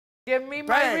Give me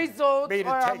my results or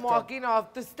I'm walking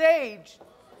off the stage.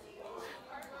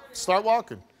 Start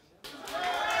walking.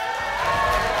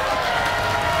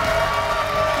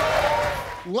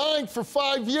 Lying for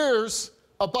 5 years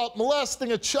about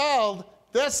molesting a child,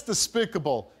 that's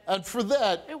despicable. And for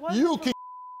that, you can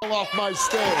off my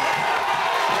stage.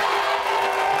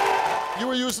 You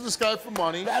were using this guy for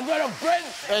money,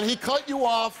 and he cut you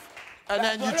off, and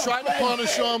then you tried to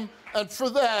punish him, and for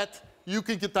that, you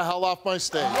can get the hell off my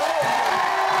stage.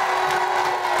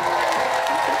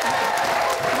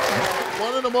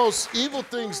 One of the most evil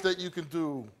things that you can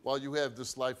do while you have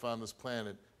this life on this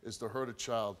planet is to hurt a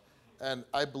child. And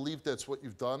I believe that's what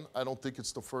you've done. I don't think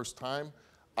it's the first time.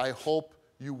 I hope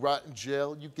you rot in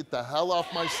jail. You get the hell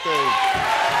off my stage.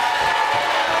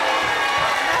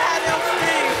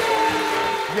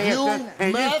 You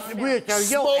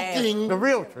meth-smoking,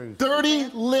 dirty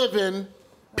living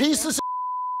pieces of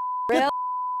get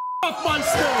off my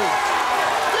stage.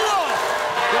 Get off.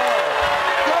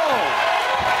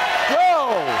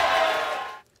 Go.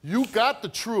 You got the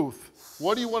truth.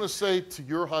 What do you want to say to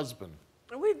your husband?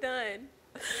 We done.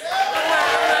 I'm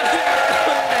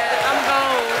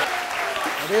gone.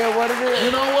 It is what it is.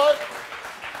 You know what?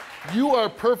 You are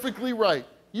perfectly right.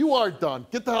 You are done.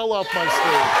 Get the hell off my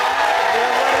stage.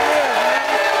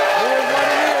 It is what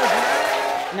it is,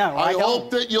 man. No, I hope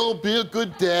that you'll be a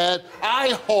good dad.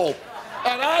 I hope.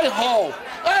 And I hope.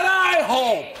 And I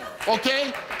hope.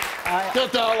 Okay?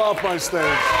 Get the hell off my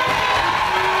stage.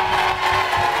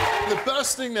 The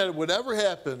best thing that would ever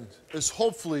happen is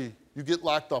hopefully you get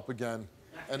locked up again,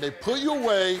 and they put you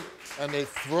away, and they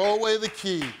throw away the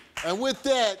key. And with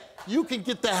that, you can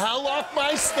get the hell off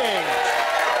my stage.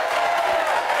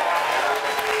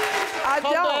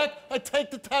 Come back and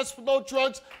take the test for no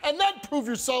drugs, and then prove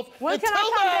yourself. Until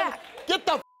then, get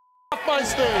the off my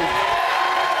stage.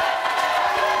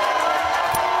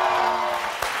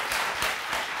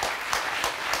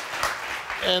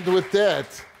 And with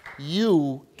that,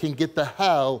 you can get the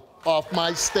hell off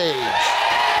my stage.